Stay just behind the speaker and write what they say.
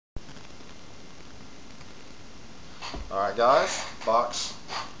Alright guys, box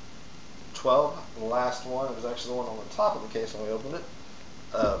 12, the last one. It was actually the one on the top of the case when we opened it.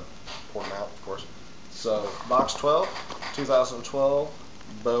 Poured them out, of course. So, box 12, 2012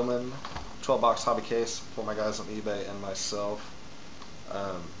 Bowman 12 box hobby case for my guys on eBay and myself.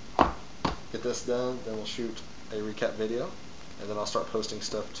 Get this done, then we'll shoot a recap video, and then I'll start posting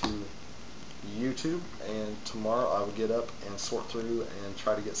stuff to YouTube. And tomorrow I will get up and sort through and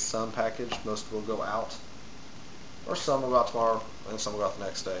try to get some packaged. Most will go out, or some will go out tomorrow, and some will go out the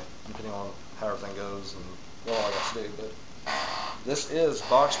next day, depending on how everything goes and what all I got to do. But this is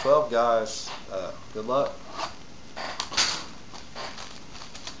box 12, guys. Good luck.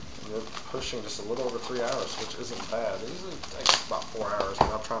 We're pushing just a little over 3 hours, which isn't bad. It usually takes about 4 hours,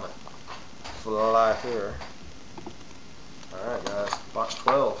 but I'm trying to fly through. Alright guys, box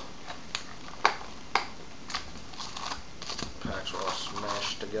 12. Packs are all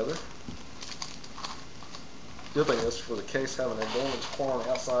smashed together. Good thing is, for the case having a Bowman core on the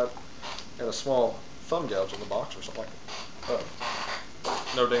outside and a small thumb gouge on the box or something like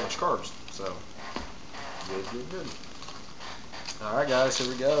that. No damaged cards, so good. Alright guys, here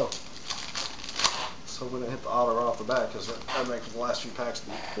we go. Let's hope we didn't hit the auto right off the bat, because that makes the last few packs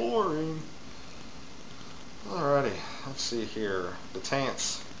be boring. Alrighty, let's see here. The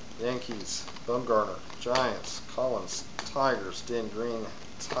Tants, Yankees, Bumgarner, Giants, Collins, Tigers, Den Green,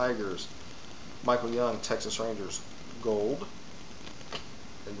 Tigers, Michael Young, Texas Rangers, Gold.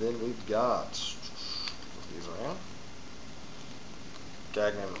 And then we've got, these around,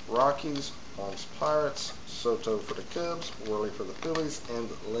 Gagnon, Rockies, Holmes, Pirates, Soto for the Cubs, Worley for the Phillies, and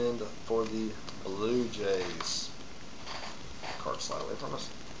Lind for the Blue Jays. Card slide away from us.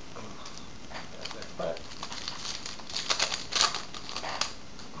 Next pack.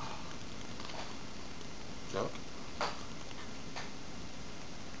 Junk.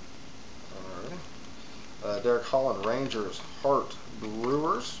 Alrighty. Derek Holland, Rangers, Hart,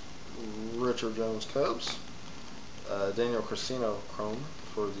 Brewers, Richard Jones, Cubs, Daniel Crisino, Chrome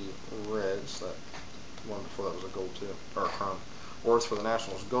for the Reds. That one before that was a gold too, or Chrome. Worth for the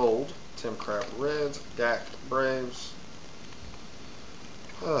Nationals, gold. Tim Craft, Reds, Dak, Braves,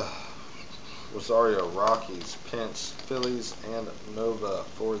 Rosario, Rockies, Pence, Phillies, and Nova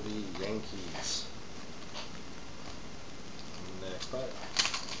for the Yankees. Next pack.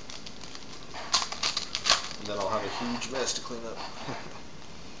 And then I'll have a huge mess to clean up.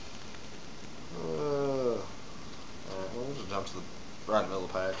 Alright, well, we'll just jump to the right middle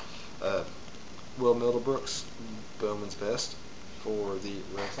of the pack. Will Middlebrooks, Bowman's Best for the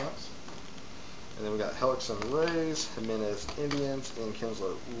Red Sox. And then we got Hellickson, Rays, Jimenez, Indians, and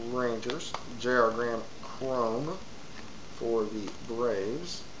Kinsler, Rangers. J.R. Graham, Chrome for the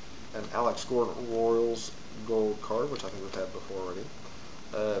Braves. And Alex Gordon, Royals, gold card, which I think we've had before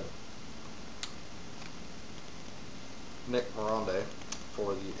already. Nick Miranda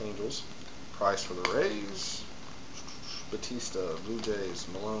for the Angels. Price for the Rays. Batista, Blue Jays.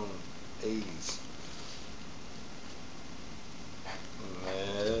 Malone, A's.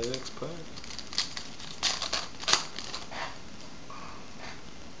 Next pack.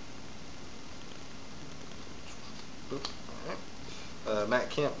 Matt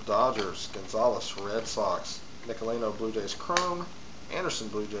Kemp, Dodgers. Gonzalez, Red Sox. Nicolino, Blue Jays, Chrome. Anderson,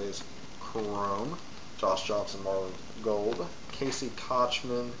 Blue Jays, Chrome. Josh Johnson, Marlins, gold. Casey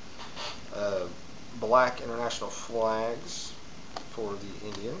Kochman, black international flags for the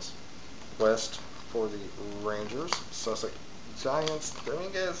Indians. West for the Rangers. Sussex, Giants.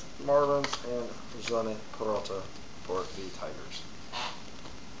 Dominguez, Marlins, and Zane Peralta for the Tigers.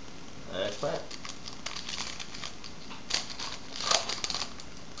 Next pack.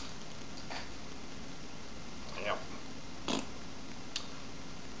 Yep.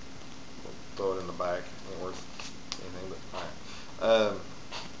 We'll throw it in the bag. Ain't worth anything, but alright.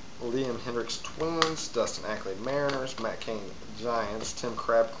 Liam Hendricks, Twins. Dustin Ackley, Mariners. Matt Cain, Giants. Tim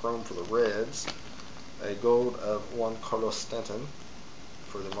Crabb, Chrome for the Reds. A gold of Juan Carlos Stanton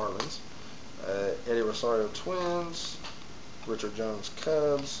for the Marlins. Eddie Rosario, Twins. Richard Jones,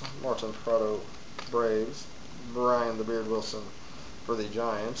 Cubs. Martin Prado, Braves. Brian the Beard Wilson for the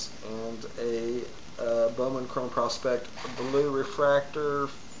Giants. And a Bowman Chrome Prospect Blue Refractor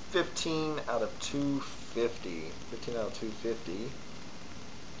 15 out of 250. 15 out of 250.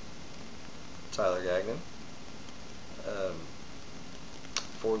 Tyler Gagnon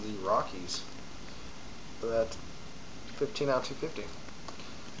for the Rockies. That 15 out of 250.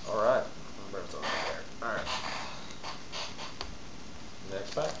 Alright. Alright.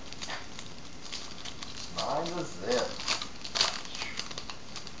 Next pack. 9 to zip.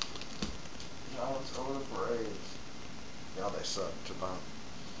 Giants over the Braves. God, they suck to bump.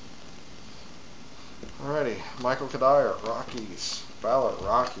 Alrighty, Michael Kadire, Rockies. Ballot,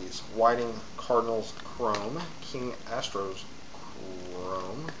 Rockies. Whiting, Cardinals, Chrome. King, Astros,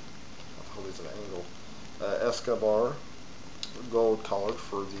 Chrome. I hope he's an angle. Escobar, gold colored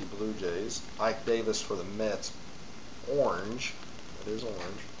for the Blue Jays. Ike Davis for the Mets, orange. It is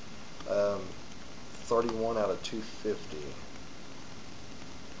orange. 31 out of 250.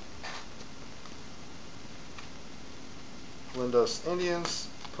 Lindos, Indians.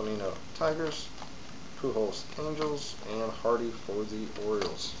 Panino, Tigers. Pujols, Angels, and Hardy for the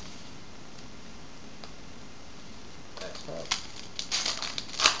Orioles. Next pack.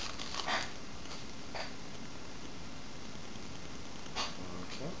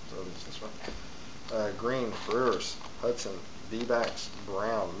 Okay, throw these this way. Green, Brewers, Hudson, D-backs,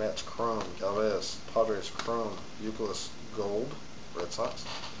 Brown, Mets, Chrome, Galvez, Padres, Chrome, Euclid, Gold, Red Sox.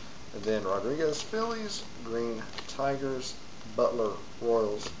 And then Rodriguez, Phillies, Green, Tigers, Butler,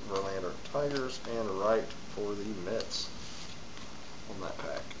 Royals, Verlander, Tigers, and Wright for the Mets on that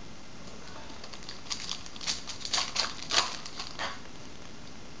pack.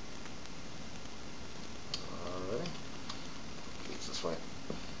 Alrighty. Keeps this way.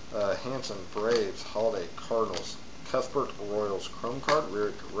 Hanson, Braves, Holiday, Cardinals, Cuthbert, Royals, Chrome card,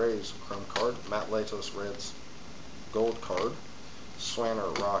 Rick, Rays, Chrome card, Matt Latos, Reds, Gold card,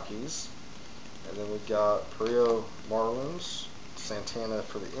 Swanner, Rockies. And then we've got Perillo, Marlins, Santana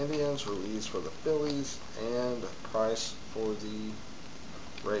for the Indians, Ruiz for the Phillies, and Price for the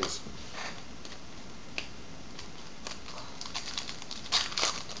Rays.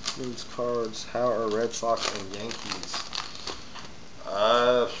 These cards, how are Red Sox and Yankees?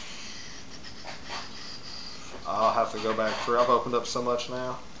 I'll have to go back through. I've opened up so much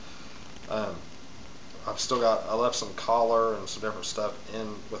now. I left some collar and some different stuff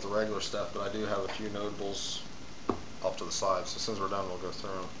in with the regular stuff, but I do have a few notables off to the side. So as soon as we're done, we'll go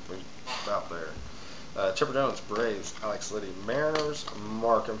through them. We're about there. Chipper Jones, Braves, Alex Liddy, Mariners,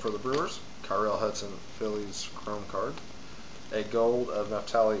 Markham for the Brewers, Kyrell Hudson, Phillies, Chrome card, a gold of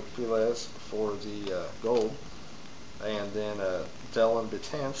Naftali Felez for the gold, and then Dylan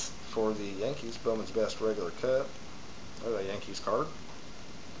Betances for the Yankees, Bowman's best regular cut. There's a Yankees card.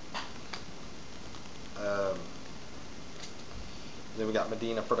 Then we got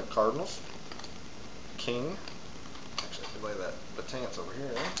Medina for the Cardinals. King. Actually, I could lay that Betances over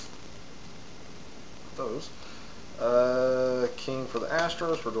here. Those. King for the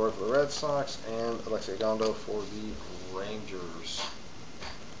Astros, Verdora for the Red Sox, and Alexei Gondo for the Rangers.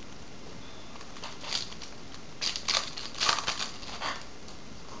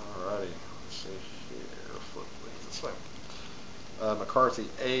 Alrighty, let's see here. Flip these this way. McCarthy,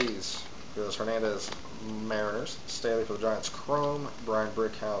 A's. Goes Hernandez, Mariners. Staley for the Giants, Chrome. Brian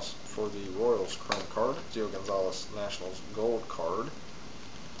Brickhouse for the Royals, Chrome card. Gio Gonzalez, Nationals, Gold card.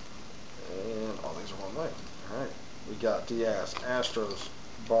 And all these are one way. Alright. We got Diaz, Astros,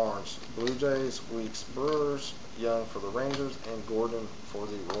 Barnes, Blue Jays, Weeks, Brewers, Young for the Rangers, and Gordon for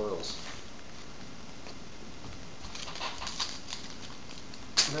the Royals.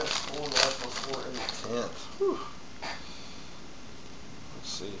 That's 4 rifles, 4 in the 10th. Whew. Let's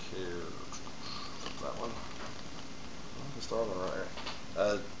see here. That one. Just throw one right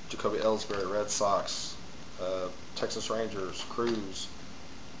there. Jacoby Ellsbury, Red Sox, Texas Rangers, Cruz,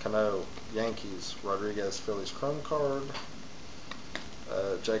 Cano, Yankees, Rodriguez, Phillies Chrome card,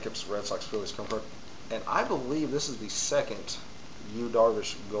 Jacobs, Red Sox, Phillies Chrome card, and I believe this is the second Yu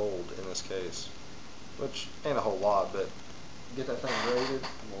Darvish gold in this case, which ain't a whole lot, but get that thing graded.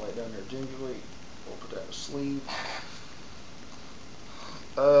 I'm gonna lay it down here gingerly. We'll put that in a sleeve.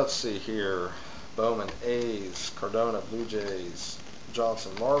 Let's see here. Bowman, A's, Cardona, Blue Jays,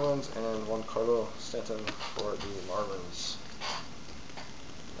 Johnson, Marlins, and one Carlo Stanton for the Marlins.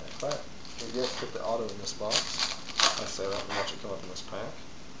 Right. We just put the auto in this box. I say that and watch it come up in this pack.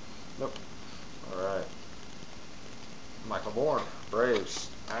 Nope. Alright. Michael Bourne, Braves,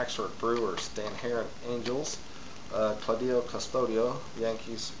 Axford, Brewers, Dan Heron, Angels, Claudio Custodio,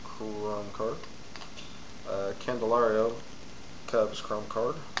 Yankees, Chrome card, Candelario, Cubs Chrome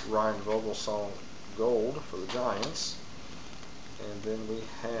card, Ryan Vogelsong, Gold for the Giants, and then we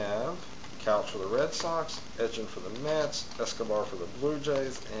have Couch for the Red Sox, Edgin for the Mets, Escobar for the Blue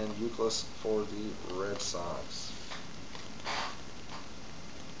Jays, and Euclid for the Red Sox.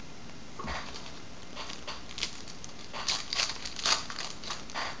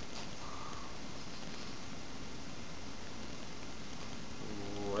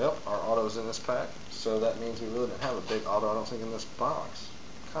 Well, our auto's in this pack, so that means we really didn't have a big auto, I don't think, in this box.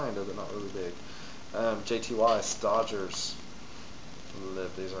 Kind of, but not really big. JTY, Dodgers,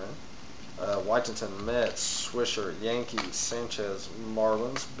 these are in. Whitington, Mets, Swisher, Yankees, Sanchez,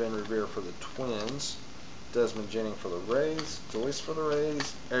 Marlins, Ben Revere for the Twins, Desmond Jennings for the Rays, Joyce for the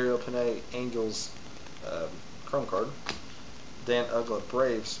Rays, Ariel Panay, Angels, Chrome card, Dan Uggla,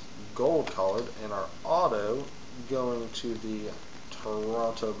 Braves, gold card, and our auto going to the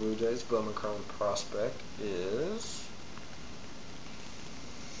Toronto Blue Jays, Bowman Chrome prospect is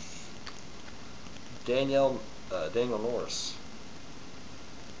Daniel Norris.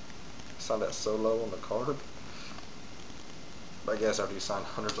 Signed that so low on the card. But I guess after you sign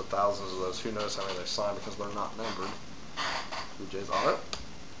hundreds of thousands of those, who knows how many they signed because they're not numbered. Blue Jays auto.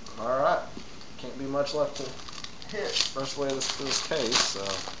 Alright. Can't be much left to hit first way for this case, so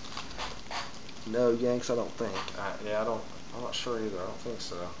no Yanks, I don't think. I'm not sure either. I don't think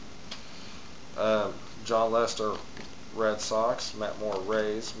so. John Lester, Red Sox. Matt Moore,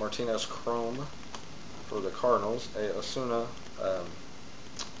 Rays. Martinez, Chrome for the Cardinals. Osuna,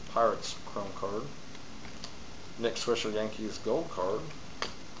 Pirates, Chrome card. Nick Swisher, Yankees, gold card.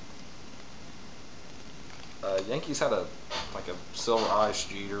 Yankees had a silver ice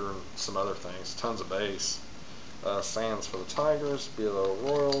Jeter and some other things. Tons of base. Sands for the Tigers, Bielo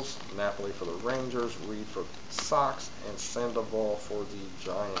Royals, Napoli for the Rangers, Reed for the Sox, and Sandoval for the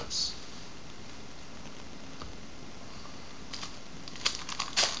Giants.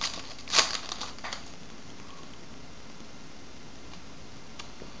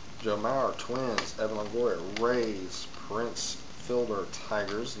 Joe Mauer, Twins, Evan Longoria, Rays, Prince Fielder,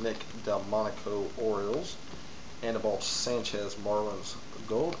 Tigers, Nick Delmonico, Orioles, Anibal Sanchez, Marlins,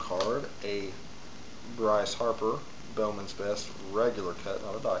 gold card, a Bryce Harper, Bowman's Best, regular cut,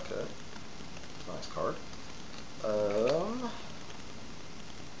 not a die cut. Nice card.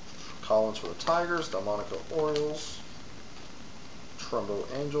 Collins for the Tigers, Delmonico, Orioles, Trumbo,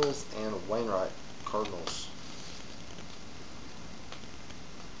 Angels, and Wainwright, Cardinals.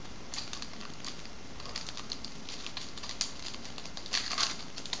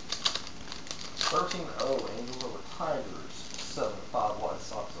 Angels over Tigers, 7-5 White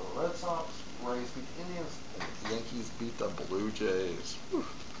Sox over Red Sox, Rays beat the Indians, and Yankees beat the Blue Jays.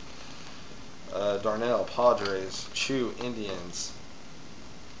 Darnell, Padres, Chu, Indians,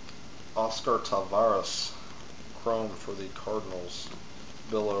 Oscar Taveras, Chrome for the Cardinals,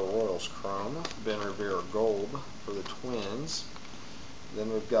 Bielo Royals, Chrome, Ben Revere, gold for the Twins.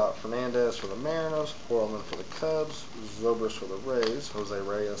 Then we've got Fernandez for the Mariners, Hoyleman for the Cubs, Zobrist for the Rays, Jose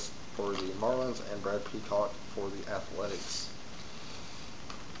Reyes for the Marlins, and Brad Peacock for the Athletics.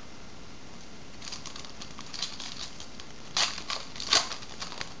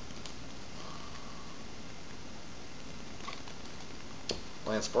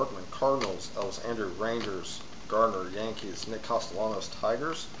 Lance Berkman, Cardinals, Ellis Andrew, Rangers, Gardner, Yankees, Nick Castellanos,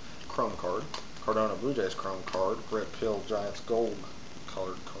 Tigers, Chrome card, Cardona, Blue Jays, Chrome card, Brett Pill, Giants, gold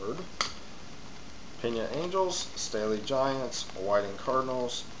colored card, Pena, Angels, Staley, Giants, Whiting,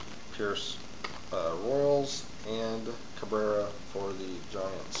 Cardinals, Pierce, Royals, and Cabrera for the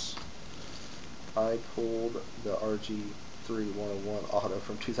Giants. I pulled the RG3-101 auto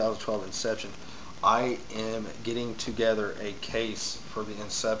from 2012 Inception. I am getting together a case for the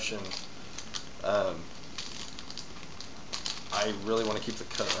Inception. I really want to keep the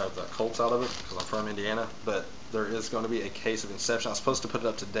Colts out of it because I'm from Indiana, but there is going to be a case of Inception. I'm supposed to put it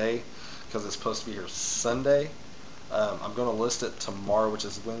up today because it's supposed to be here Sunday. I'm going to list it tomorrow, which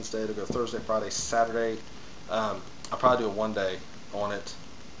is Wednesday, to go Thursday, Friday, Saturday. I'll probably do a one day on it.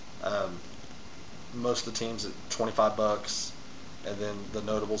 Most of the teams at $25, and then the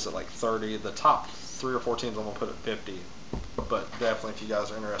notables at like 30. The top 3 or 4 teams I'm going to put at 50. But definitely, if you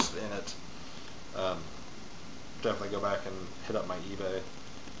guys are interested in it, definitely go back and hit up my eBay.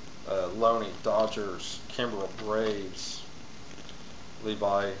 Loney, Dodgers, Kimbrel, Braves,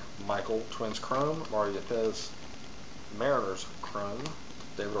 Levi, Michael, Twins, Chrome, Mario Yepez, Mariners, Chrome,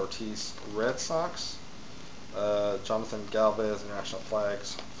 David Ortiz, Red Sox, Jonathan Galvez, International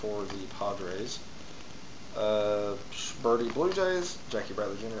Flags for the Padres, Birdie, Blue Jays, Jackie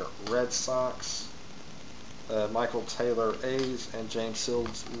Bradley Jr., Red Sox, Michael Taylor, A's, and James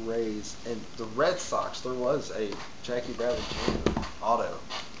Sills, Rays. And the Red Sox, there was a Jackie Bradley Jr. auto.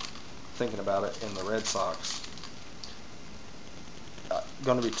 Thinking about it, in the Red Sox.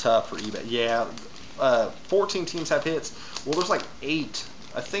 Going to be tough for eBay. Yeah, 14 teams have hits. Well, there's like 8.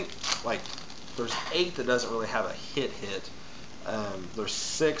 I think there's 8 that doesn't really have a hit. There's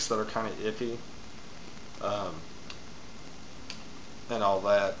 6 that are kind of iffy. And all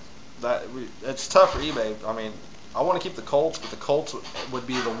that. It's tough for eBay. I mean, I want to keep the Colts, but the Colts would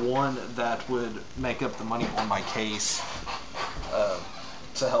be the one that would make up the money on my case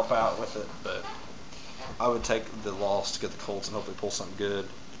to help out with it. But I would take the loss to get the Colts and hopefully pull something good.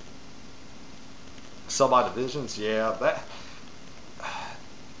 Sell by divisions, yeah.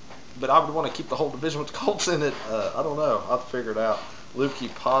 but I would want to keep the whole division with the Colts in it. I don't know. I'll figure it out.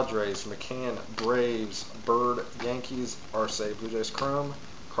 Lukey Padres, McCann Braves, Bird Yankees, Arce Blue Jays Chrome,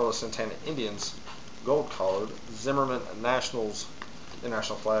 Carlos Santana Indians gold collared, Zimmerman Nationals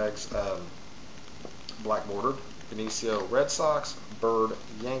international flags black bordered, Benicio Red Sox, Bird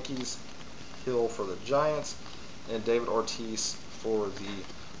Yankees, Hill for the Giants, and David Ortiz for the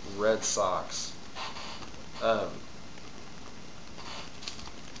Red Sox. I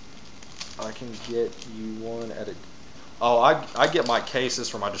can get you one at a... Oh, I get my cases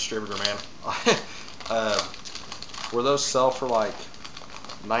from my distributor, man. Where those sell for like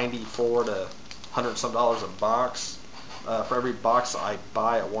 $94 to $100 some a box. For every box I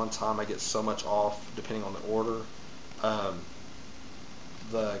buy at one time, I get so much off depending on the order.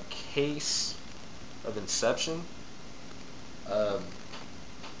 The case of Inception, I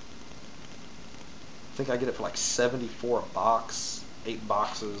think I get it for like $74 a box, 8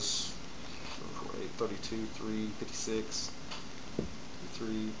 boxes. 32, 356,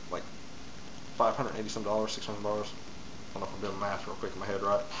 3, like $580 some, $600. I don't know if I'm doing math real quick in my head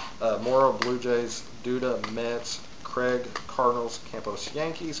right. Morrow Blue Jays, Duda Mets, Craig Cardinals, Campos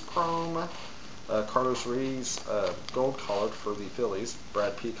Yankees Chrome, Carlos Ruiz gold collared for the Phillies,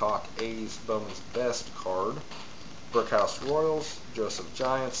 Brad Peacock A's Bowman's best card, Brookhouse Royals, Joseph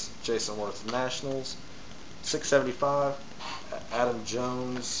Giants, Jason Worth Nationals, $675. Adam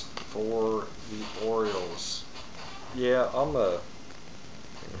Jones for the Orioles. Yeah, I'm hang on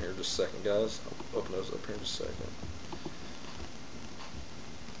here just a second, guys. I'll open those up here in just a second.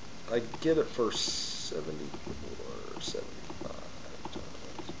 I get it for 74, 75 times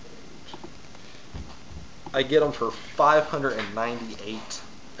 8. I get them for $598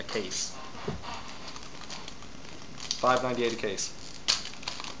 a case. $598 a case.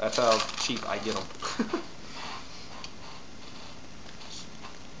 That's how cheap I get them.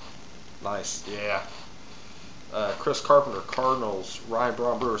 Nice, yeah. Chris Carpenter, Cardinals, Ryan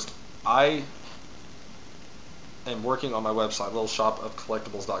Braun, Brewers. I am working on my website,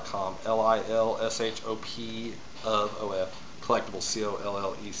 littleshopofcollectibles.com, LILSHOP of OF, collectibles,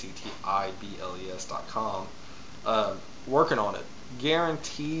 COLLECTIBLES.com. Working on it.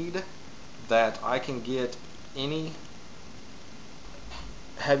 Guaranteed that I can get any.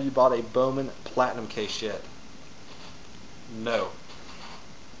 Have you bought a Bowman Platinum case yet? No.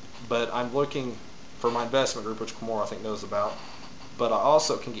 But I'm looking for my investment group, which Kimura I think knows about. But I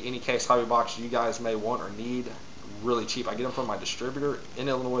also can get any case hobby box you guys may want or need really cheap. I get them from my distributor in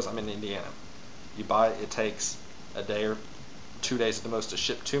Illinois. I'm in Indiana. You buy it, it takes a day or 2 days at the most to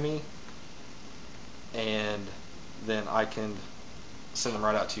ship to me, and then I can send them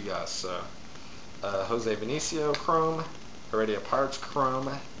right out to you guys. So Jose Benicio Chrome, Heredia Pirates Chrome,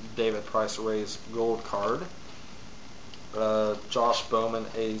 David Price Rays Gold card, Josh Bowman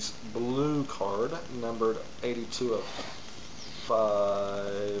A's blue card, numbered 82 of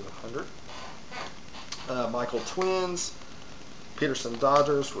 500. Michael Twins, Peterson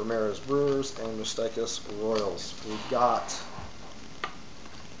Dodgers, Ramirez Brewers, and Mustakas Royals. We've got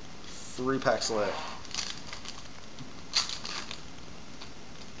 3 packs left.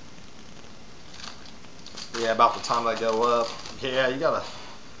 Yeah, about the time they go up. Yeah, you gotta.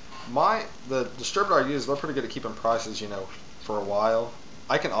 The distributor I use, they're pretty good at keeping prices, you know, for a while.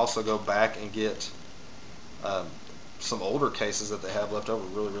 I can also go back and get some older cases that they have left over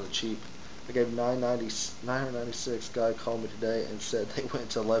really, really cheap. I gave $996. Guy called me today and said they went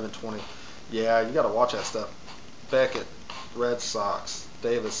to $1120. Yeah, you got to watch that stuff. Beckett, Red Sox,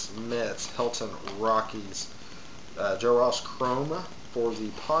 Davis, Mets, Helton, Rockies, Joe Ross Chrome for the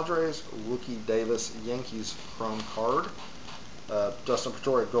Padres, Wookie Davis Yankees Chrome card, Justin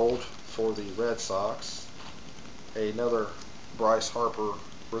Pedroia Gold for the Red Sox, another Bryce Harper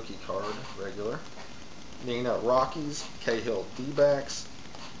rookie card, regular, Nina Rockies, Cahill D-backs,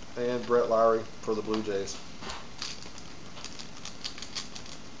 and Brett Lowry for the Blue Jays.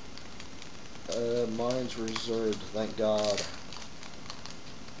 Mine's reserved, thank God.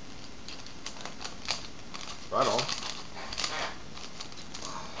 Right on.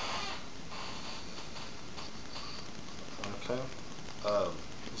 Okay.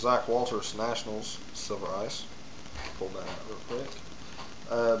 Zach Walters, Nationals, Silver Ice. Pull that out real quick.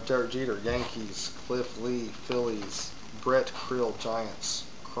 Derek Jeter, Yankees. Cliff Lee, Phillies. Brett Krill, Giants,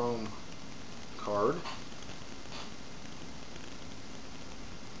 Chrome card.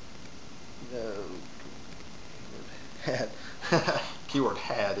 No. Had. Keyword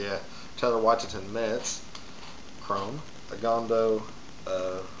had, yeah. Taylor Washington, Mets, Chrome. Agondo,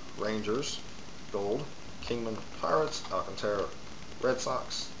 Rangers, Gold. Kingman, Pirates. Alcantara, Red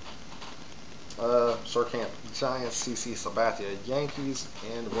Sox. Surkamp Giants, CC Sabathia Yankees,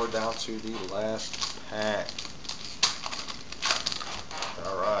 and we're down to the last pack.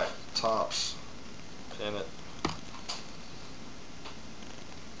 Alright, Topps. Pin it.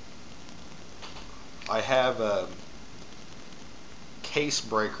 I have a case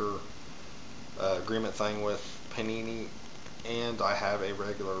breaker agreement thing with Panini, and I have a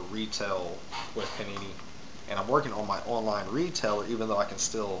regular retail with Panini, and I'm working on my online retailer, even though I can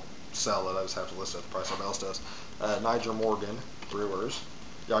still sell it. I just have to list it at the price somebody else does. Niger Morgan, Brewers.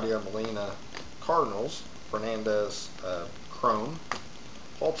 Yadier Molina, Cardinals. Fernandez, Chrome.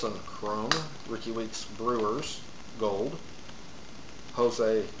 Halton, Chrome. Ricky Weeks, Brewers, Gold.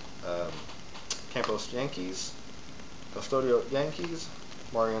 Jose Campos, Yankees. Custodio, Yankees.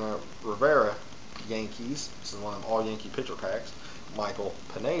 Mariano Rivera, Yankees. This is one of them all Yankee pitcher packs. Michael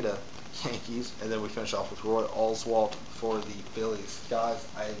Pineda, Yankees. And then we finish off with Roy Oswalt for the Phillies. Guys,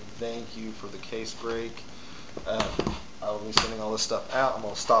 I thank you for the case break. I will be sending all this stuff out. I'm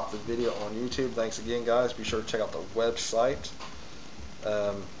going to stop the video on YouTube. Thanks again, guys. Be sure to check out the website.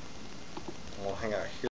 We'll hang out here.